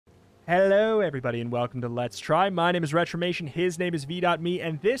Hello, everybody, and welcome to Let's Try. My name is Retromation, his name is VeeDotMe,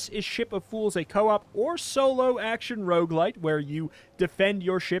 and this is Ship of Fools, a co-op or solo action roguelite where you defend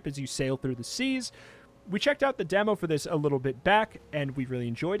your ship as you sail through the seas. We checked out the demo for this a little bit back, and we really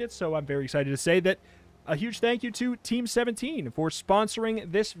enjoyed it, so I'm very excited to say that a huge thank you to Team 17 for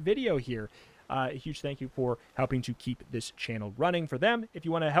sponsoring this video here. A huge thank you for helping to keep this channel running for them. If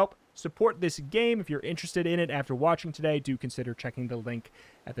you want to help support this game, if you're interested in it after watching today, do consider checking the link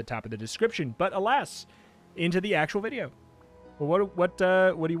at the top of the description. But alas, into the actual video. Well, what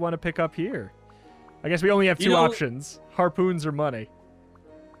do you want to pick up here? I guess we only have two options: harpoons or money.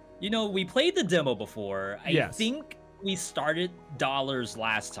 You know, we played the demo before. Yes. I think we started dollars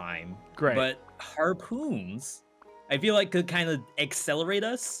last time. Great. But harpoons, I feel like could kind of accelerate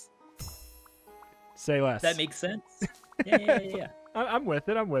us. Say less. That makes sense. Yeah. I'm with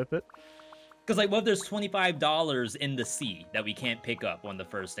it. I'm with it. Because, like, what if there's $25 in the sea that we can't pick up on the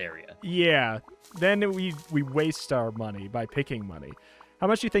first area? Yeah. Then we waste our money by picking money. How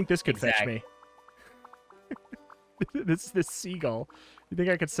much do you think this could fetch me? this seagull. You think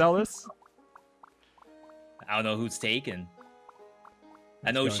I could sell this? I don't know who's taken.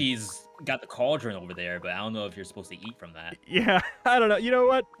 I know she's got the cauldron over there, but I don't know if you're supposed to eat from that. Yeah, I don't know. You know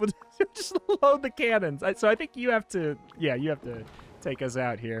what? We'll just load the cannons. So I think you have to, you have to take us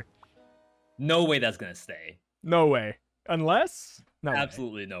out here. No way that's going to stay. No way. Unless? No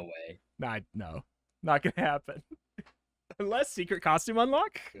Absolutely no way. No. Not going to happen. Unless secret costume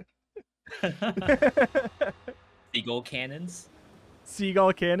unlock? Seagull cannons?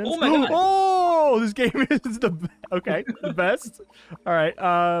 Seagull cannons? Oh my god! Oh, this game is the best. All right.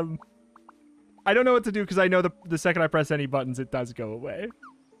 I don't know what to do because I know the second I press any buttons, it does go away.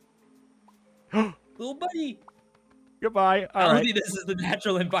 Little buddy. Goodbye. I don't think this is the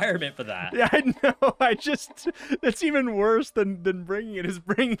natural environment for that. Yeah, I know. That's even worse than bringing it. Is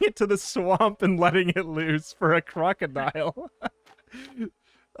bringing it to the swamp and letting it loose for a crocodile.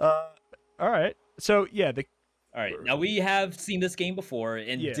 All right. So yeah, all right, now we have seen this game before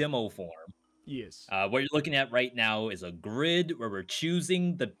in demo form. Yes. What you're looking at right now is a grid where we're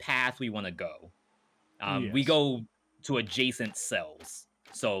choosing the path we want to go. We go to adjacent cells.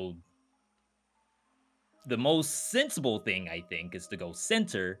 So the most sensible thing, I think, is to go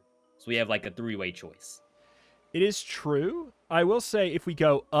center. So we have like a three-way choice. It is true. I will say if we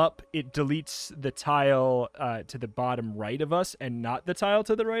go up, it deletes the tile to the bottom right of us and not the tile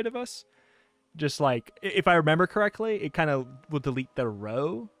to the right of us. Just like, if I remember correctly, it kind of will delete the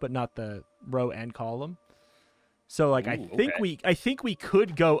row, but not the row and column. So, like, I think we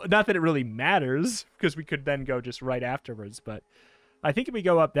could go, not that it really matters, because we could then go just right afterwards, but I think if we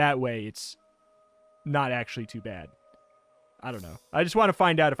go up that way, it's not actually too bad. I don't know. I just want to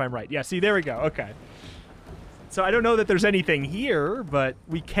find out if I'm right. Yeah, see, there we go. Okay. So I don't know that there's anything here, but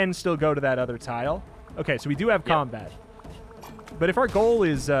we can still go to that other tile. Okay, so we do have combat. But if our goal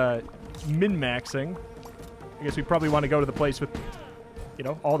is min-maxing, I guess we probably want to go to the place with,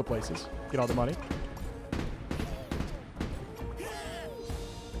 all the places. Get all the money.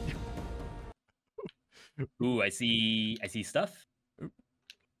 Ooh, I see stuff. You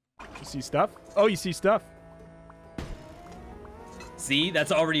see stuff? Oh, you see stuff. See,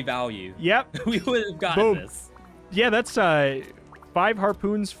 that's already value. Yep. We would have gotten this. Yeah, that's 5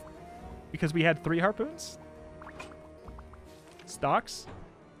 harpoons because we had 3 harpoons. Stocks.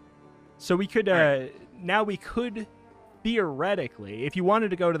 So we could, now we could, theoretically, if you wanted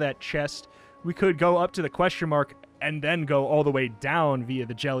to go to that chest, we could go up to the question mark and then go all the way down via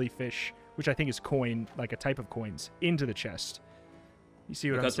the jellyfish, which I think is coin, like a type of coins, into the chest. You see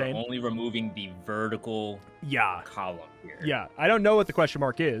what I'm saying? Because we're only removing the vertical column here. Yeah, I don't know what the question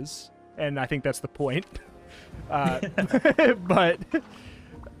mark is, and I think that's the point. But...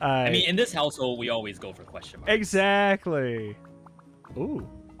 I mean, in this household, we always go for question marks. Exactly. Ooh.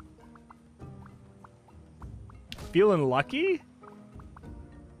 Feeling lucky?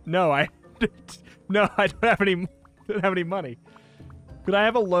 No, I don't have any money. Could I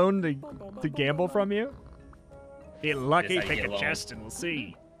have a loan to gamble from you? Feeling lucky, pick a chest and we'll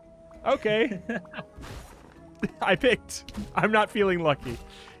see. Okay. I picked. I'm not feeling lucky.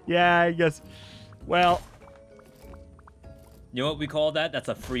 Yeah, I guess. Well, you know what we call that? That's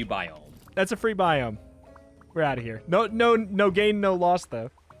a free biome. That's a free biome. We're out of here. No gain, no loss though.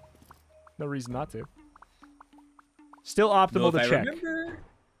 No reason not to. Still optimal to check. If I remember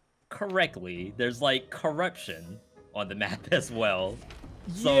correctly, there's like corruption on the map as well.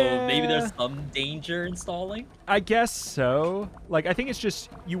 So maybe there's some danger installing? I guess so. Like, I think it's just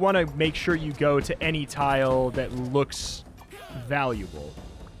you want to make sure you go to any tile that looks valuable.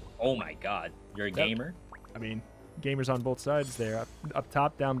 Oh my god. You're a gamer? I mean, gamers on both sides there. Up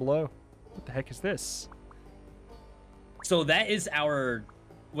top, down below. What the heck is this? So that is our,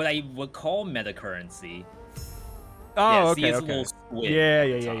 what I would call meta currency. Oh, yeah, okay, see, it's okay. a little squid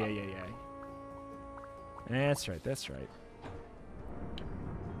Yeah. That's right, that's right.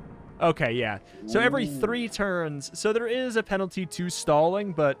 Okay, yeah. So every 3 turns, so there is a penalty to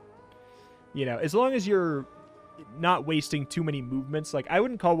stalling, but, you know, as long as you're not wasting too many movements, like, I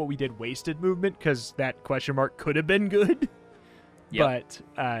wouldn't call what we did wasted movement, because that question mark could have been good. Yep.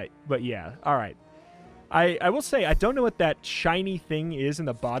 But yeah, all right. I will say, I don't know what that shiny thing is in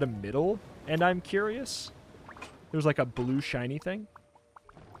the bottom middle, and I'm curious. There's like a blue shiny thing.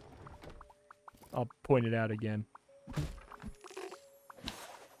 I'll point it out again.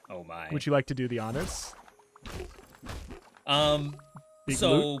 Oh my. Would you like to do the honors?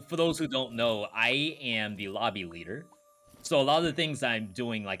 So for those who don't know, I am the lobby leader. So a lot of the things I'm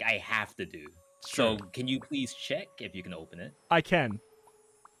doing, like, I have to do. Sure. So can you please check if you can open it? I can.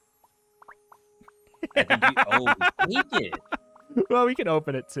 I think you, take it. Well, we can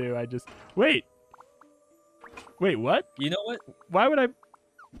open it too. I just wait, what? You know what? Why would I?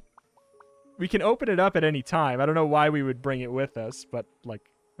 We can open it up at any time. I don't know why we would bring it with us, but like,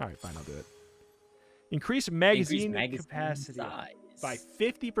 all right, fine, I'll do it. Increase magazine capacity size by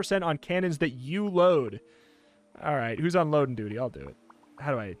 50% on cannons that you load. All right, who's on loading duty? I'll do it.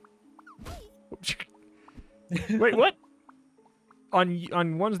 How do I? Wait, what?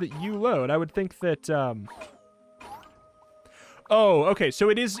 On ones that you load, I would think that. Oh, okay. So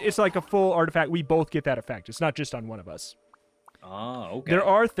it's like a full artifact. We both get that effect. It's not just on one of us. Oh, okay. There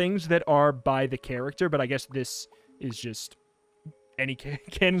are things that are by the character, but I guess this is just any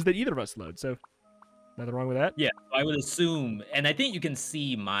cannons that either of us load. So nothing wrong with that. Yeah, I would assume, and I think you can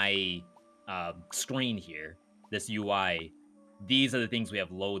see my screen here. This UI. These are the things we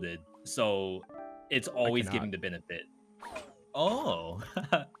have loaded. So it's always giving the benefit. Oh,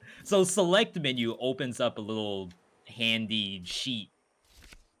 so select menu opens up a little handy sheet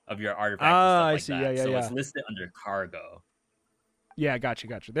of your artifacts. Ah, and stuff like I see. That. Yeah. It's listed under cargo. Yeah, gotcha.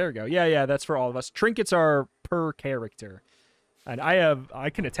 There we go. Yeah, that's for all of us. Trinkets are per character, and I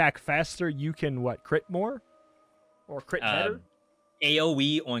can attack faster. You can crit more, or crit better.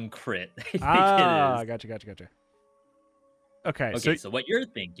 AOE on crit. I think it is. Gotcha. Okay, so what you're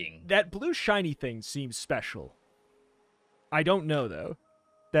thinking? That blue shiny thing seems special. I don't know, though.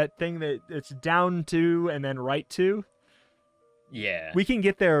 That thing that it's down to and then right to. Yeah. We can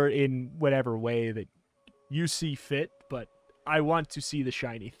get there in whatever way that you see fit, but I want to see the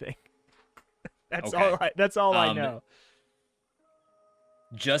shiny thing. That's all I know.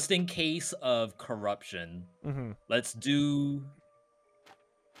 Just in case of corruption, let's do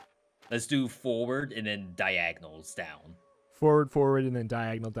forward and then diagonals down. Forward, and then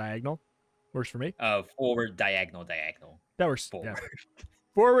diagonal. Works for me. Forward, diagonal. That works. Forward. Yeah.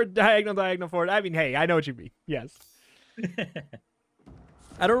 Forward, diagonal, forward. I mean, hey, I know what you mean. Yes.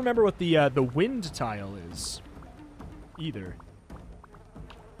 I don't remember what the wind tile is either.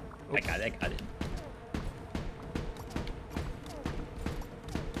 I got it.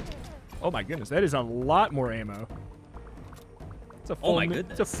 Oh my goodness, that is a lot more ammo. It's a full, oh my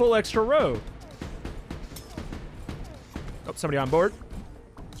goodness. It's a full extra row. Oh, somebody on board.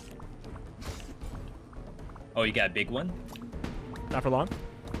 Oh, you got a big one? Not for long.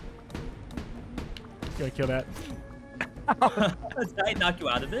 Gotta kill that. Did I knock you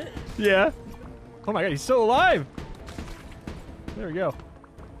out of it? Yeah. Oh my god, he's still alive. There we go.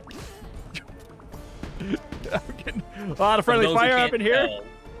 A lot of friendly fire up in here.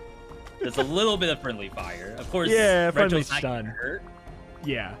 There's a little bit of friendly fire. Of course, yeah, friendly Retro's stun. not hurt,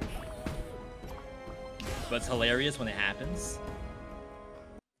 yeah. But it's hilarious when it happens.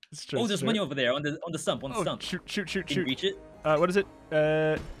 It's true, oh, there's money over there on the stump. On the stump. Shoot. Can you reach it? What is it?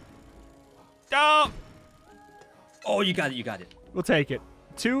 Oh! Oh, you got it. We'll take it.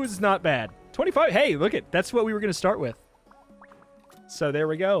 2 is not bad. 25. Hey, look it. That's what we were going to start with. So there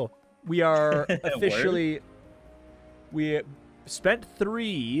we go. We are officially. We spent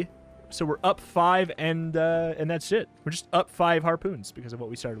 3, so we're up 5, and that's it. We're just up 5 harpoons because of what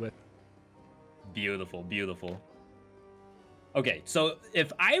we started with. Beautiful. Okay, so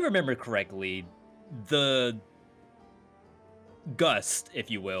if I remember correctly, the gust,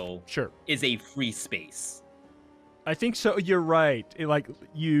 if you will, sure, is a free space. I think so. You're right.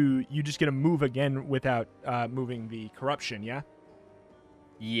 You just get to move again without moving the corruption. Yeah.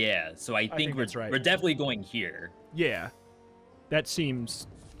 Yeah. So I think that's right. We're definitely going here. Yeah, that seems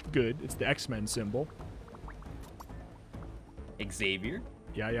good. It's the X-Men symbol. Xavier.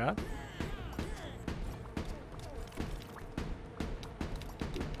 Yeah.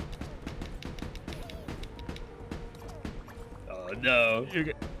 Oh no.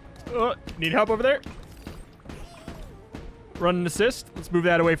 Need help over there? Run and assist. Let's move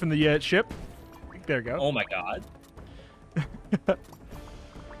that away from the ship. There we go. Oh my god.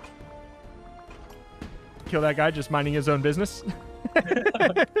 Kill that guy just minding his own business.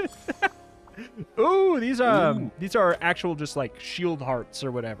 Ooh, these are actual just like shield hearts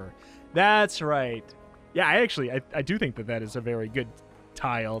or whatever. That's right. Yeah, I do think that is a very good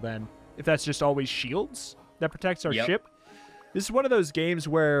tile then. If that's just always shields that protects our ship. This is one of those games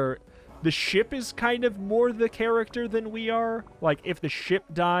where the ship is kind of more the character than we are. Like, if the ship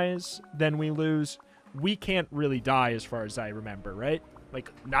dies, then we lose. We can't really die as far as I remember, right? Like,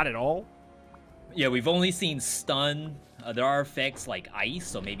 not at all. Yeah, we've only seen stun. There are effects like ice,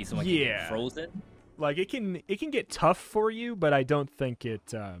 so maybe someone can get frozen. Like, it can get tough for you, but I don't think it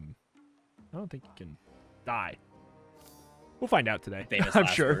can die. We'll find out today. I'm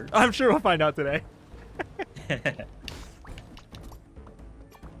sure. I'm sure we'll find out today.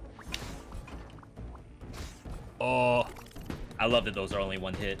 Oh, I love that those are only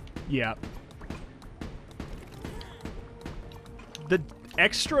one hit. Yeah. The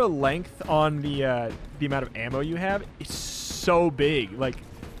extra length on the amount of ammo you have is so big. Like,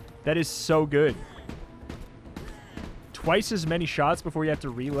 that is so good. Twice as many shots before you have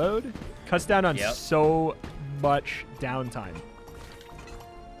to reload. Cuts down on so much downtime.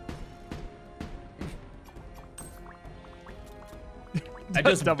 I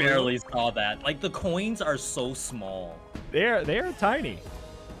just barely saw that. Like, the coins are so small. They're tiny.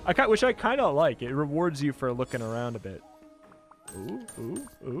 Which I kind of like. It rewards you for looking around a bit.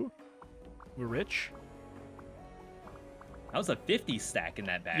 Ooh. We're rich. That was a 50 stack in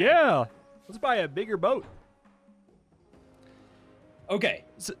that bag. Yeah. Let's buy a bigger boat. Okay.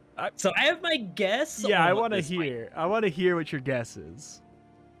 So I have my guess. Yeah, I want to hear. I want to hear what your guess is.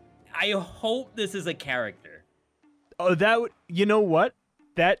 I hope this is a character. Oh, you know what?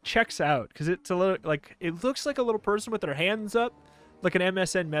 That checks out because it's a little like it looks like a little person with their hands up, like an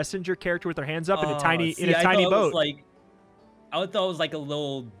MSN Messenger character with their hands up in a tiny boat. I thought it was like a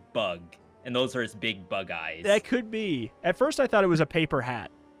little bug, and those are his big bug eyes. That could be. At first, I thought it was a paper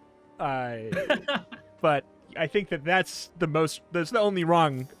hat, but I think that's the only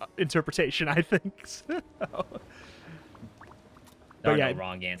wrong interpretation. I think. So. There are no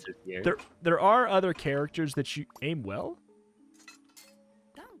wrong answers here. There are other characters that you aim well.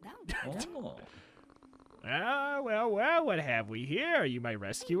 Oh. Well, what have we here? Are you my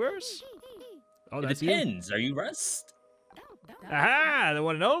rescuers? Oh, it depends. Are you Rust? Aha, the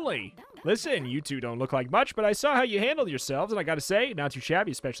one and only. Listen, you two don't look like much, but I saw how you handled yourselves, and I gotta say, not too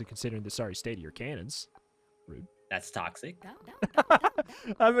shabby, especially considering the sorry state of your cannons. Rude. That's toxic.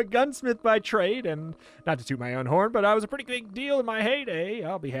 I'm a gunsmith by trade, and not to toot my own horn, but I was a pretty big deal in my heyday.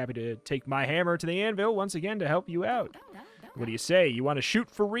 I'll be happy to take my hammer to the anvil once again to help you out. What do you say? You want to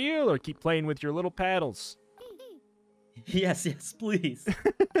shoot for real, or keep playing with your little paddles? Yes, please.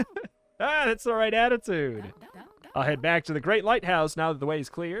 That's the right attitude. I'll head back to the Great Lighthouse now that the way is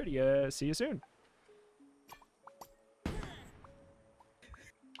cleared. See you soon.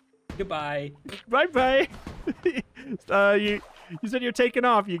 Goodbye. Bye-bye. You said you're taking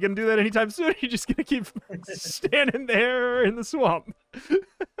off. You gonna do that anytime soon? Or you just gonna keep standing there in the swamp?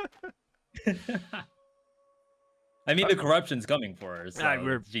 I mean, the corruption's coming for her,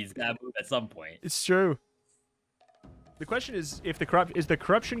 so she's gotta move at some point. It's true. The question is, if is the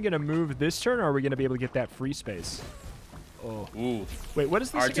corruption gonna move this turn, or are we gonna be able to get that free space? Oh. Ooh. Wait, what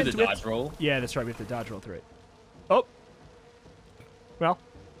is this again? R2 the dodge roll. Yeah, that's right. We have to dodge roll through it. Oh. Well.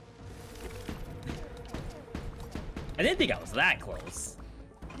 I didn't think I was that close.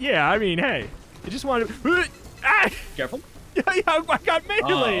 Yeah, I mean, hey. I just wanted to... Careful. Yeah, I got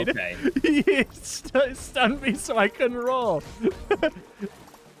melee'd. Oh, okay. He stunned me so I couldn't roll.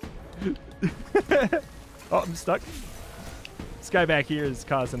 Oh, I'm stuck. This guy back here is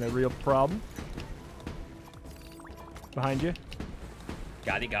causing a real problem. Behind you.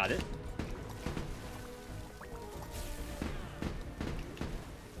 Got it.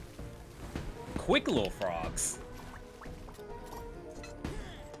 Quick little frogs.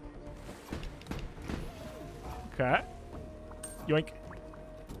 Okay. Yoink.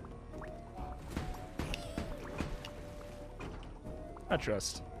 I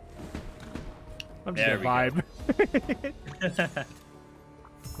trust. I'm just gonna vibe.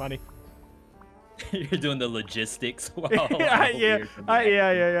 Money. You're doing the logistics while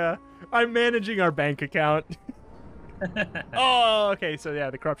yeah. I'm managing our bank account. Oh, okay. So yeah,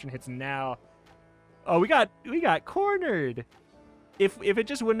 the corruption hits now. Oh, we got cornered. If it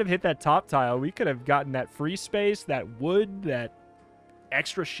just wouldn't have hit that top tile, we could have gotten that free space, that wood, that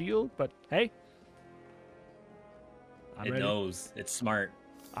extra shield. But hey, it knows. It's smart.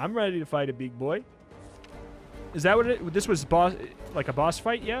 I'm ready to fight a big boy. Is that what this was? Boss, like a boss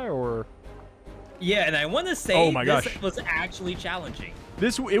fight, yeah, or? Yeah, and I want to say oh my this gosh. was actually challenging.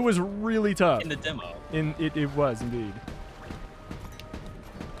 It was really tough in the demo. It was indeed.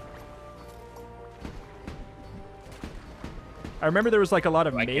 I remember there was like a lot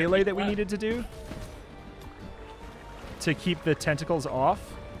of melee that we needed to do to keep the tentacles off.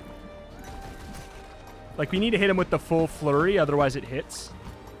 Like we need to hit him with the full flurry, otherwise it hits.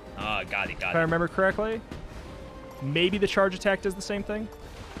 Ah, got it. If I remember correctly. Maybe the charge attack does the same thing.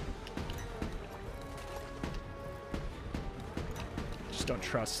 Just don't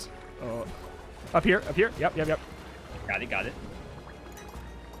trust. Oh, up here. Yep. Got it.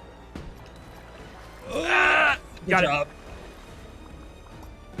 Ah, Good job.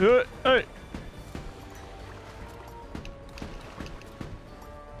 Hey.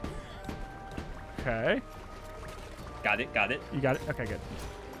 Okay. Got it. You got it? Okay, good.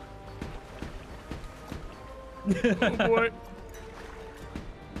 Oh, boy.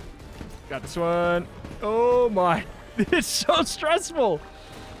 Got this one. Oh, my. It's so stressful.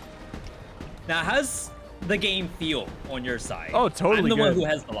 Now, how's the game feel on your side? Oh, totally I'm the good. one who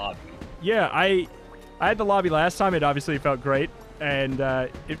has the lobby. Yeah, I had the lobby last time. It obviously felt great, and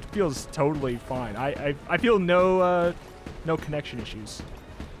it feels totally fine. I feel no connection issues.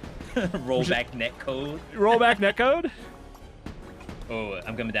 Rollback netcode. Rollback netcode? Oh,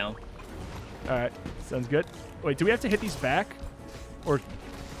 I'm coming down. All right, sounds good. Wait, do we have to hit these back? Or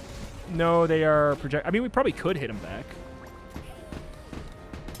no, they are project. I mean, we probably could hit them back.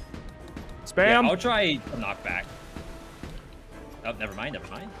 Spam. Yeah, I'll try a knockback. Oh, never mind.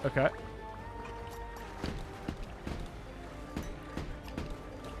 Okay.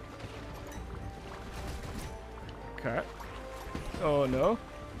 Okay. Oh no.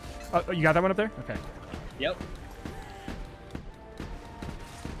 You got that one up there? Okay. Yep.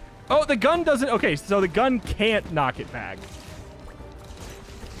 Oh, the gun doesn't... Okay, so the gun can't knock it back.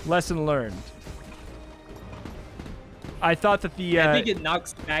 Lesson learned. I thought that the... I think it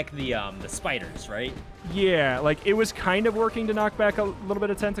knocks back the spiders, right? Yeah, like, it was kind of working to knock back a little bit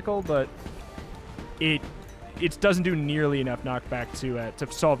of tentacle, but it doesn't do nearly enough knockback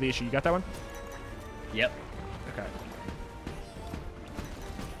to solve the issue. You got that one? Yep. Okay.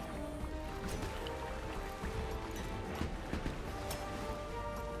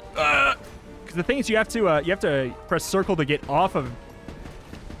 Because the thing is, you have to press circle to get off of.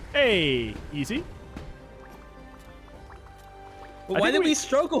 Hey, easy. But why did we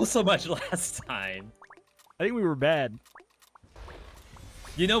struggle so much last time? I think we were bad.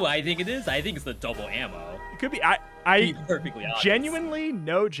 You know what I think it is? I think it's the double ammo. It could be. Be perfectly honest. Genuinely,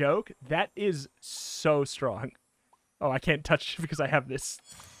 no joke. That is so strong. Oh, I can't touch because I have this.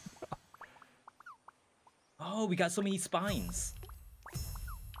 Oh, we got so many spines.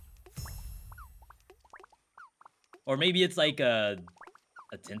 Or maybe it's like a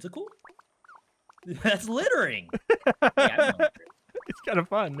tentacle? That's littering. Yeah, it's kind of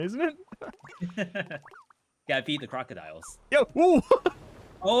fun, isn't it? Gotta feed the crocodiles. Yo, woo!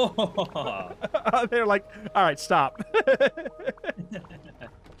 Oh! They're like, all right, stop.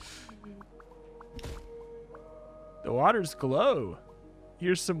 The waters glow.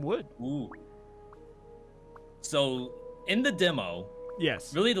 Here's some wood. Ooh. So, in the demo,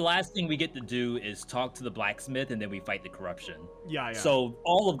 yes, really the last thing we get to do is talk to the blacksmith and then we fight the corruption. Yeah. So,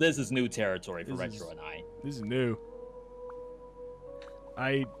 all of this is new territory for Retro and I. This is new.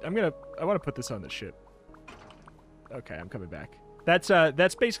 I want to put this on the ship. Okay, I'm coming back. That's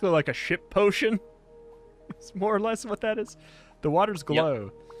basically like a ship potion. It's more or less what that is. The waters glow.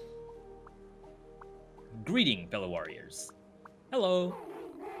 Yep. Greeting, fellow warriors. Hello.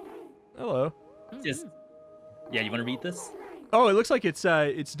 Hello. Just, yeah, you want to read this? Oh, it looks like it's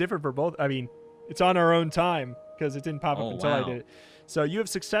different for both. I mean, it's on our own time because it didn't pop up until I did it. So you have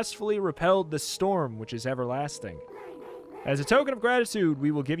successfully repelled the storm, which is everlasting. As a token of gratitude, we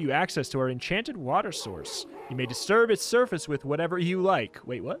will give you access to our enchanted water source. You may disturb its surface with whatever you like.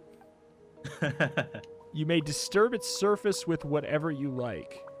 Wait, what? You may disturb its surface with whatever you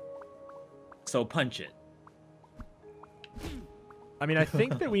like. So punch it. I mean, I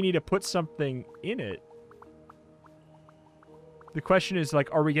think that we need to put something in it. The question is, like,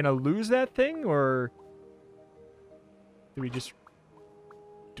 are we going to lose that thing, or do we just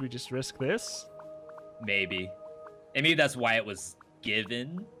risk this? Maybe. And maybe that's why it was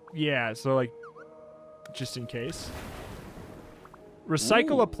given. Yeah, so, like, just in case.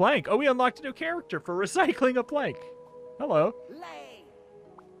 Recycle a plank. Oh, we unlocked a new character for recycling a plank. Hello.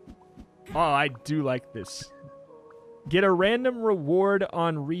 Oh, I do like this. Get a random reward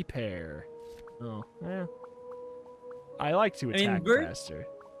on repair. Oh, yeah. I like to attack faster.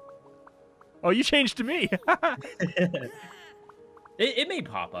 Oh, you changed to me. It may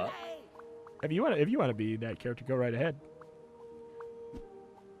pop up. If you want to be that character, go right ahead.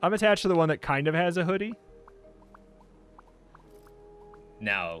 I'm attached to the one that kind of has a hoodie.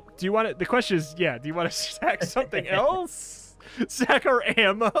 No. Do you want to? The question is, yeah. Do you want to sack something else? Sack our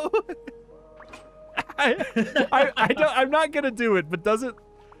ammo? I don't. I'm not gonna do it. But does it?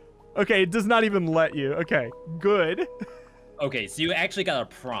 Okay, it does not even let you. Okay, good. Okay, so you actually got a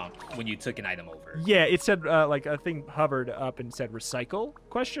prompt when you took an item over. Yeah, it said like a thing hovered up and said recycle ?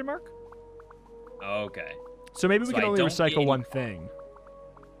 Okay. So maybe we can only recycle one thing.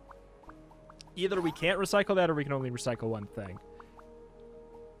 Either we can't recycle that, or we can only recycle one thing.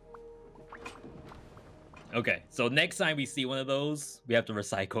 Okay, so next time we see one of those, we have to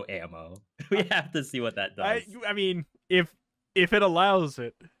recycle ammo. We have to see what that does. I mean, if it allows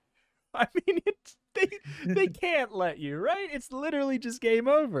it. I mean, they can't let you, right? It's literally just game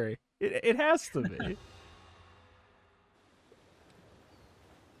over. It has to be.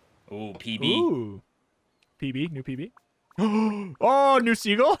 Ooh, PB. Ooh. PB, new PB. Oh, new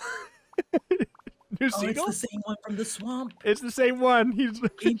seagull. New seagull. It's the same one from the swamp. It's the same one.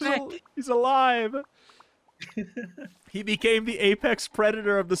 He's alive. He became the apex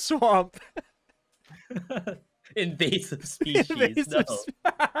predator of the swamp. Invasive species. No.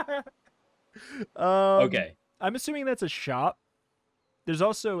 Okay. I'm assuming that's a shop. There's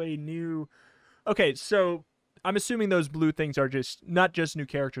also a new... Okay, so I'm assuming those blue things are not just new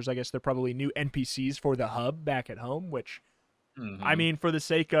characters. I guess they're probably new NPCs for the hub back at home, which, I mean, for the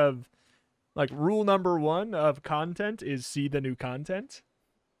sake of, like, rule number 1 of content is see the new content.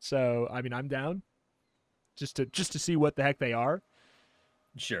 So, I mean, I'm down. Just to see what the heck they are.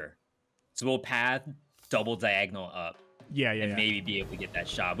 Sure. So we'll path double diagonal up. Yeah. And maybe be able to get that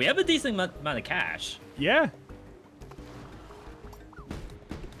shot. We have a decent amount of cash. Yeah.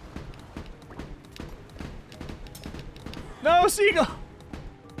 No, seagull!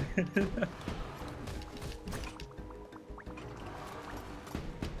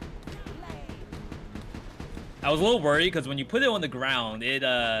 I was a little worried because when you put it on the ground,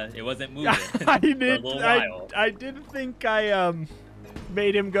 it wasn't moving for a little while. I did think I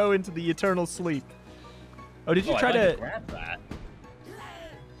made him go into the eternal sleep. Oh, did you try to grab that?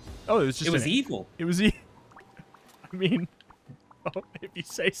 Oh, it was just. It was evil. It was. I mean, if you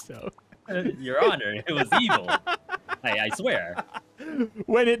say so. Your Honor, it was evil. I swear.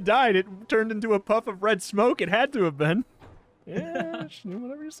 When it died, it turned into a puff of red smoke. It had to have been. Yeah,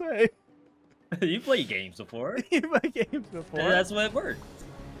 whatever you say. You played games before. You played games before. That's what it worked.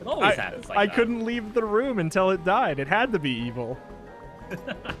 It always happens like that. I couldn't leave the room until it died. It had to be evil.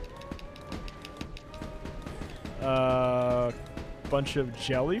 Bunch of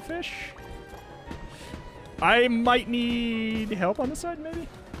jellyfish. I might need help on the side, maybe?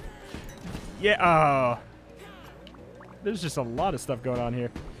 Yeah, there's just a lot of stuff going on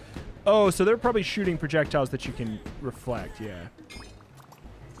here. Oh, so they're probably shooting projectiles that you can reflect, yeah.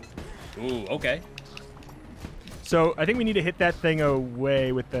 Ooh, okay. So I think we need to hit that thing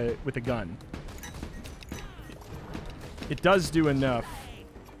away with the gun. It does do enough.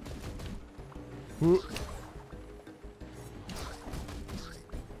 Ooh.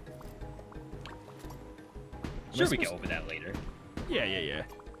 Sure, we get over that later. Yeah.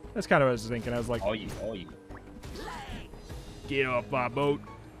 That's kind of what I was thinking. I was like, oh, you. Get off my boat.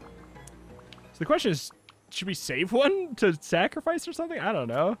 So the question is, should we save one to sacrifice or something? I don't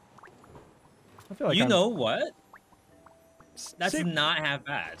know. I feel like you know what? That's not half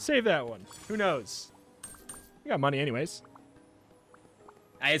bad. Save that one. Who knows? We got money anyways.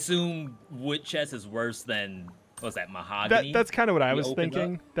 I assume wood chest is worse than, what's that, mahogany? That's kind of what I was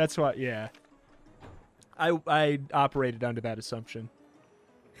thinking. That's what, yeah. I operated under that assumption.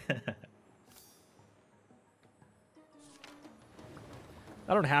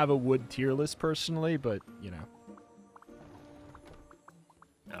 I don't have a wood tier list personally, but, you know.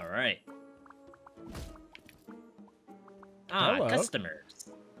 All right. Hello. Customers.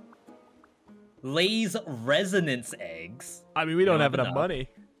 Lays resonance eggs. I mean, we don't have enough money.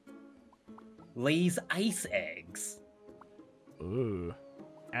 Lays ice eggs. Ooh.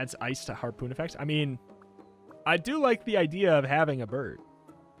 Adds ice to harpoon effects. I mean, I do like the idea of having a bird.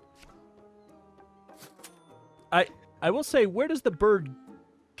 I will say, where does the bird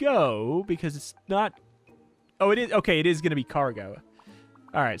go? Because it's not... Oh, it is... Okay, it is going to be cargo.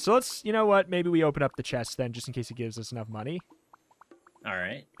 All right, so let's... You know what? Maybe we open up the chest then, just in case it gives us enough money. All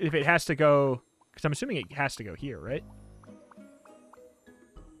right. If it has to go... Because I'm assuming it has to go here, right?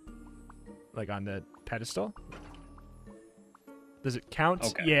 Like on the pedestal? Does it count?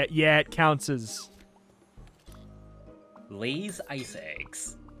 Okay. Yeah, it counts as... Lays ice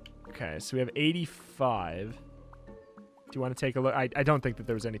eggs. Okay, so we have 85. Do you want to take a look? I don't think that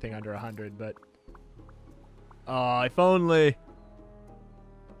there was anything under 100, but... Oh, if only.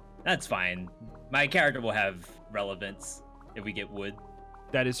 That's fine. My character will have relevance if we get wood.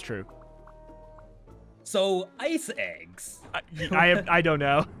 That is true. So, ice eggs. I don't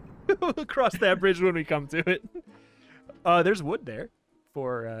know. We'll cross that bridge when we come to it. There's wood there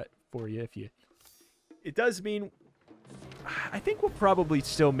for you if you... It does mean... I think we'll probably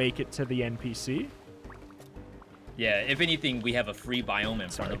still make it to the NPC. Yeah, if anything, we have a free biome in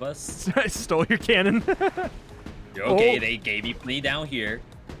front of us. I stole your cannon. Okay, they gave me plenty down here.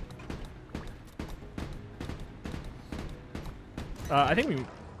 I think we...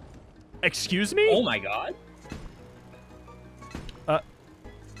 Excuse me? Oh my god. I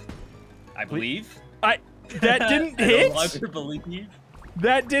believe. That didn't hit? I no longer believe.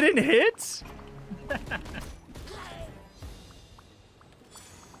 That didn't hit?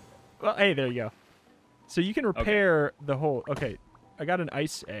 Well, hey, there you go. So you can repair the whole... Okay, I got an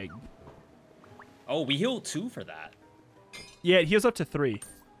ice egg. Oh, we healed 2 for that. Yeah, it heals up to 3.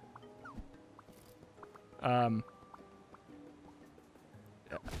 Oh,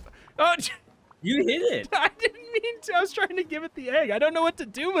 you hit it. I didn't mean to. I was trying to give it the egg. I don't know what to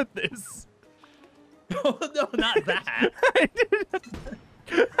do with this. Oh, no, not that.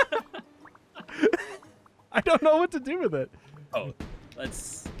 I don't know what to do with it. Oh,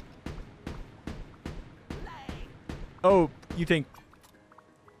 let's... Oh, you think...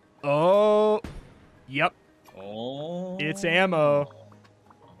 Oh, yep. Oh. It's ammo.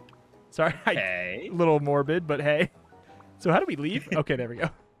 Sorry, okay. A little morbid, but hey. So how do we leave? Okay, there we go.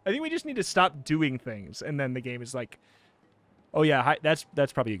 I think we just need to stop doing things, and then the game is like, oh yeah, that's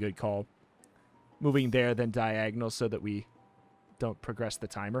probably a good call. Moving there, then diagonal, so that we don't progress the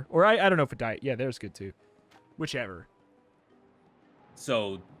timer. Or I don't know if it yeah, there's good too. Whichever.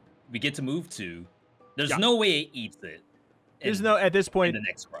 So we get to move to. There's no way it eats it. There's no at this point. In the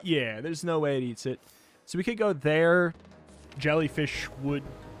next run. Yeah, there's no way it eats it. So we could go there, jellyfish, wood,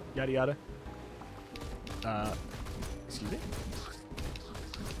 yada yada. Excuse me.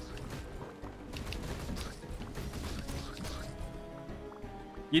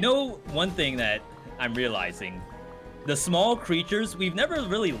 You know, one thing that I'm realizing, the small creatures, we've never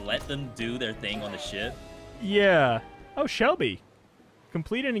really let them do their thing on the ship. Yeah. Oh, Shelby.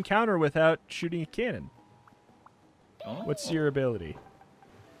 Complete an encounter without shooting a cannon. Oh. What's your ability?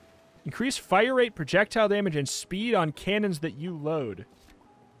 Increase fire rate, projectile damage, and speed on cannons that you load.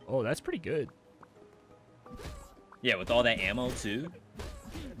 Oh, that's pretty good. Yeah, with all that ammo, too.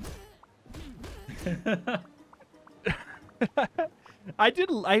 I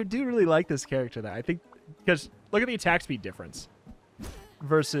do really like this character, though. I think, because look at the attack speed difference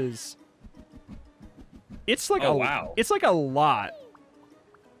versus... It's like wow. It's like a lot.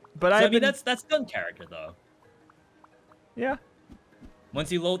 But so, I mean, that's gun character, though. Yeah.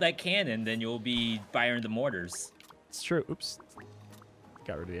 Once you load that cannon, then you'll be firing the mortars. It's true. Oops.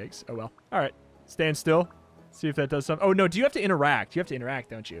 Got rid of the eggs. Oh, well. All right. Stand still. See if that does something. Oh, no. Do you have to interact? You have to interact,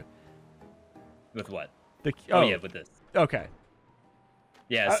 don't you? With what? Oh, yeah, with this. Okay.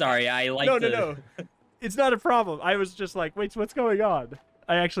 Yeah, sorry. I like No. It's not a problem. I was just like, wait, what's going on?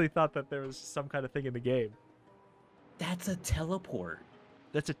 I actually thought that there was some kind of thing in the game. That's a teleport.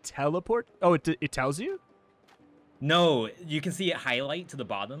 That's a teleport? Oh, it tells you? No, you can see it highlight to the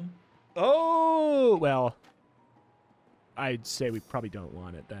bottom. Oh, well. I'd say we probably don't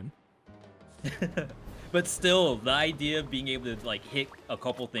want it then. But still, the idea of being able to like hit a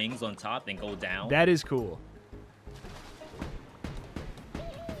couple things on top and go down. That is cool.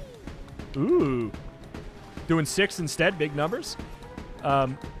 Ooh. Doing 6 instead, big numbers. Oh,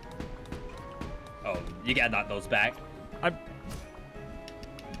 you gotta knock those back.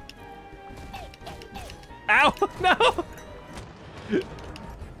 Ow! No!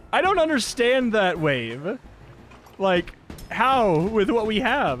 I don't understand that wave. Like, how with what we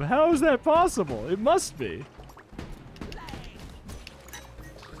have? How is that possible? It must be.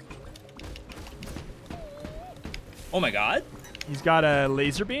 Oh my god. He's got a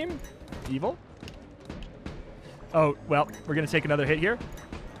laser beam. Evil. Oh, well, we're going to take another hit here.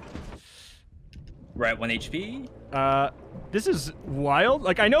 We're at 1 HP. This is wild.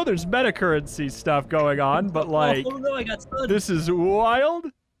 Like, I know there's meta currency stuff going on, but like, oh no, I got stunned. This is wild.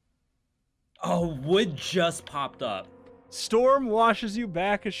 Oh, wood just popped up. Storm washes you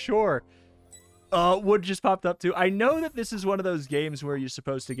back ashore. Wood just popped up too. I know that this is one of those games where you're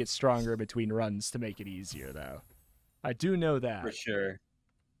supposed to get stronger between runs to make it easier, though. I do know that. For sure.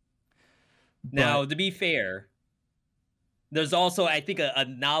 Now, to be fair, there's also, I think, a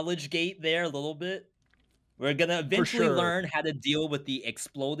knowledge gate there a little bit. We're gonna eventually sure. learn how to deal with the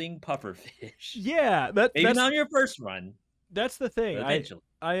exploding pufferfish. Yeah, Maybe that's not on your first run. That's the thing. Eventually.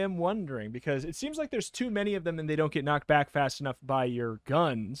 I am wondering because it seems like there's too many of them and they don't get knocked back fast enough by your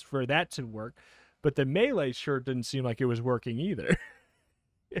guns for that to work. But the melee sure didn't seem like it was working either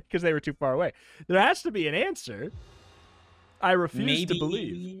because they were too far away. There has to be an answer. I refuse to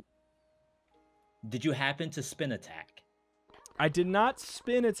believe. Did you happen to spin attack? I did not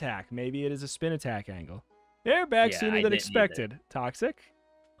spin attack. Maybe it is a spin attack angle. They're back sooner than expected. Toxic.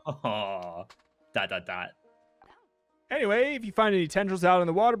 Oh, ... Anyway, if you find any tendrils out in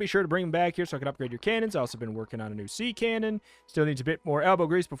the water, be sure to bring them back here so I can upgrade your cannons. I've also been working on a new sea cannon. Still needs a bit more elbow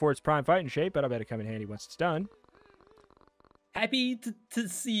grease before it's prime fighting shape, but I bet it come in handy once it's done. Happy to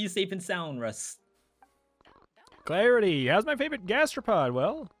see you safe and sound, Russ. Clarity. How's my favorite gastropod?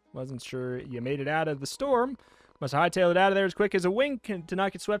 Well, wasn't sure you made it out of the storm. Must hightail it out of there as quick as a wink to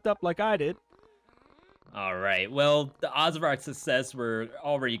not get swept up like I did. All right. Well, the odds of our success were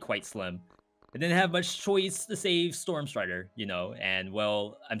already quite slim. I didn't have much choice to save Stormstrider, you know, and,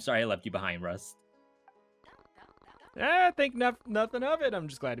 well, I'm sorry I left you behind, Rust. I think nothing of it. I'm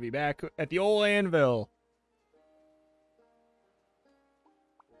just glad to be back at the old anvil.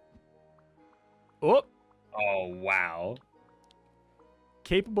 Oh. Oh, wow.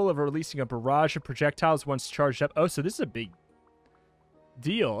 Capable of releasing a barrage of projectiles once charged up. Oh, so this is a big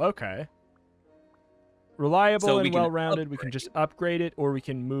deal. Okay. Reliable and well-rounded. We can just upgrade it, or we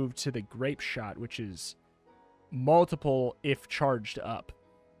can move to the grape shot, which is multiple if charged up.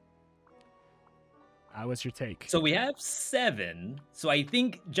 What's your take? So we have 7. So I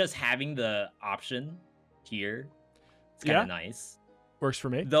think just having the option here is kind of nice. Works for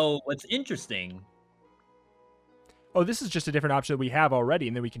me. Though what's interesting... Oh, this is just a different option that we have already,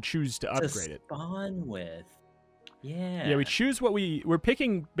 and then we can choose to upgrade it. Spawn with. Yeah. Yeah, we choose what we're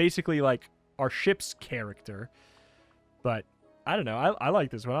picking basically like our ship's character. But I don't know. I like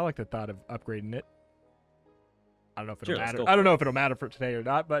this one. I like the thought of upgrading it. I don't know if it'll matter. I don't know if it'll matter for today or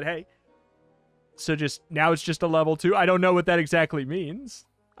not, but hey. So just now it's just a level 2. I don't know what that exactly means.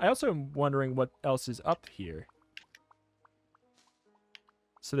 I also am wondering what else is up here.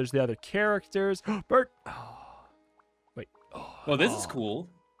 So there's the other characters. Bert. Oh. Wait. Oh. Well, this is cool.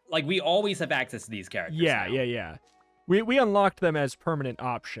 Like, we always have access to these characters. Yeah, now. yeah. We unlocked them as permanent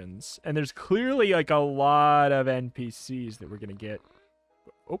options, and there's clearly like a lot of NPCs that we're gonna get.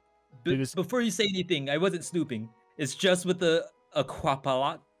 Oh, before you say anything, I wasn't snooping. It's just with the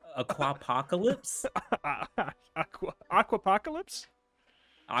Aquapocalypse. Aquapocalypse?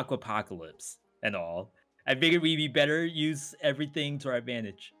 Aquapocalypse and all. I figured we'd better use everything to our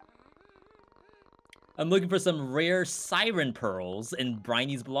advantage. I'm looking for some rare siren pearls in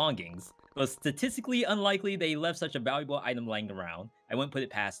Briny's belongings. But statistically unlikely they left such a valuable item lying around. I wouldn't put it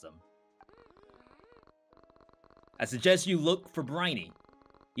past them. I suggest you look for Briny.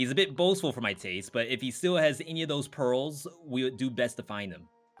 He's a bit boastful for my taste, but if he still has any of those pearls, we would do best to find them.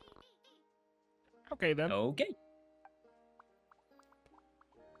 Okay, then. Okay.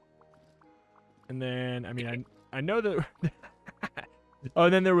 And then, I mean, I know that... Oh,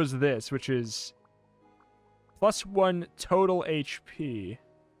 and then there was this, which is +1 total HP.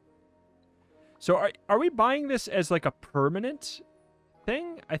 So are we buying this as like a permanent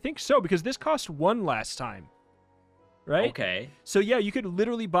thing? I think so, because this cost 1 last time. Right? Okay. So yeah, you could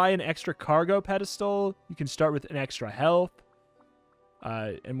literally buy an extra cargo pedestal. You can start with an extra health.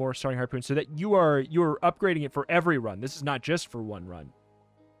 And more starting harpoons, so that you're upgrading it for every run. This is not just for 1 run.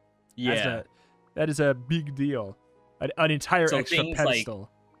 Yeah. That is a big deal. An entire extra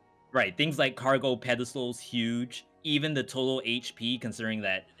pedestal. Right, things like cargo pedestals, huge. Even the total HP, considering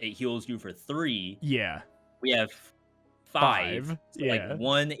that it heals you for 3. Yeah. We have 5. So yeah. Like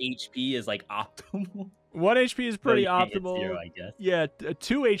 1 HP is like optimal. 1 HP is pretty optimal. 0, I guess. Yeah,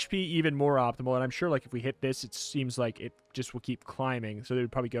 2 HP even more optimal. And I'm sure like if we hit this, it seems like it just will keep climbing. So they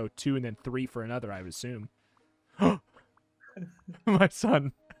would probably go 2 and then 3 for another, I would assume. My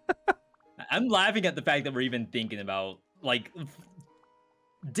son. I'm laughing at the fact that we're even thinking about like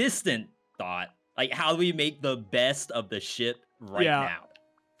distant thought. Like, how do we make the best of the ship right now?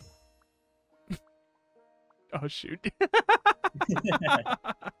 Oh, shoot.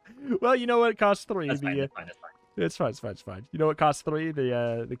 Well, you know what? It costs 3. That's fine, It's fine. You know what costs 3?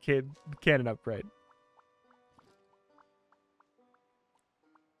 The cannon upgrade.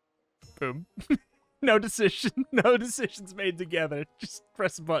 Boom. No decisions made together. Just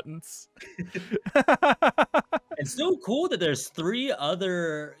press buttons. It's so cool that there's 3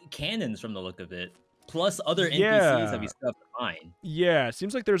 other cannons from the look of it, plus other NPCs that we still have to find. Yeah,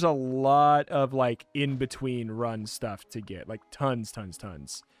 seems like there's a lot of like in between run stuff to get, like tons.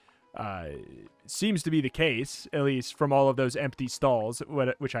 seems to be the case, at least from all of those empty stalls,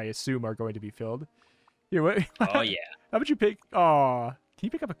 which I assume are going to be filled. Here, what? Oh yeah. How about you pick? Aw, can you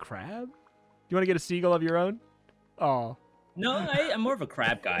pick up a crab? Do you want to get a seagull of your own? Aw. No, I'm more of a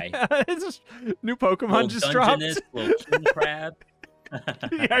crab guy. It's just new Pokemon just dropped. Little king crab.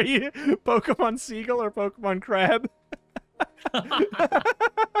 Yeah, are you Pokemon Seagull or Pokemon Crab?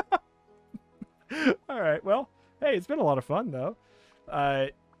 All right, well, hey, it's been a lot of fun, though.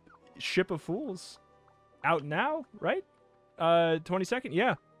 Ship of Fools, out now, right? 22nd,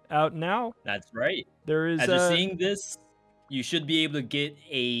 yeah, out now. That's right. There is. As you're seeing this, you should be able to get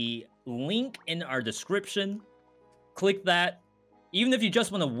a link in our description. Click that. Even if you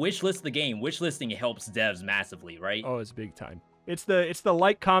just want to wishlist the game, wishlisting helps devs massively, right? Oh, it's big time. It's the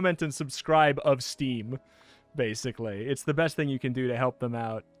like, comment, and subscribe of Steam, basically. It's the best thing you can do to help them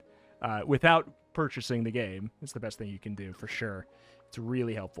out without purchasing the game. It's the best thing you can do, for sure. It's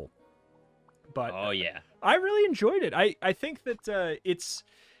really helpful. But oh, yeah. I really enjoyed it. I think that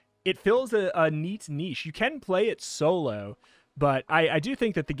it fills a neat niche. You can play it solo, but I do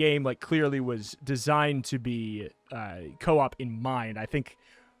think that the game clearly was designed to be co-op in mind.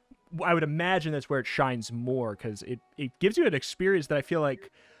 I would imagine that's where it shines more, because it gives you an experience that I feel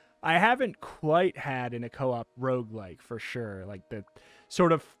like I haven't quite had in a co-op roguelike, for sure. Like the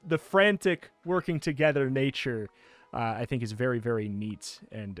sort of the frantic working together nature, I think is very, very neat,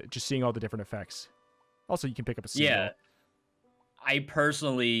 and just seeing all the different effects. Also, you can pick up a seagull. Yeah. I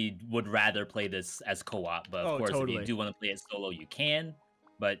personally would rather play this as co-op, but of course, totally. If you do want to play it solo, you can.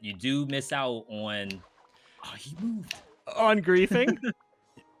 But you do miss out on... Oh, he moved. On griefing?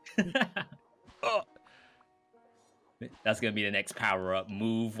 Oh. That's going to be the next power-up,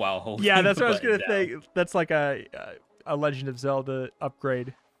 move while holding. Yeah, that's what I was going to think. That's like a Legend of Zelda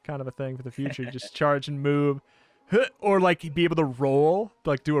upgrade kind of a thing for the future. Just charge and move. Or be able to roll,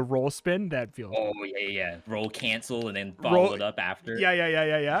 do a roll spin. That feels. Oh yeah. Roll, cancel, and then follow it up after.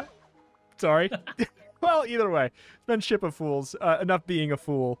 Yeah. Sorry. Well, either way, it's been Ship of Fools. Enough being a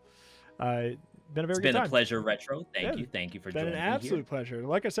fool. Been a very good time. It's been a pleasure, Retro. Thank you for joining me. Been an absolute pleasure.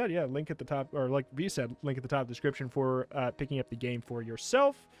 Like I said, yeah, link at the top, or like V said, link at the top of the description for picking up the game for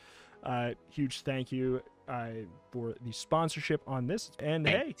yourself. Huge thank you for the sponsorship on this. And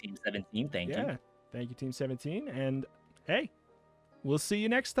hey, Team 17, thank you. Thank you, Team 17. And hey, we'll see you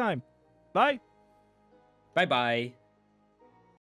next time. Bye. Bye-bye.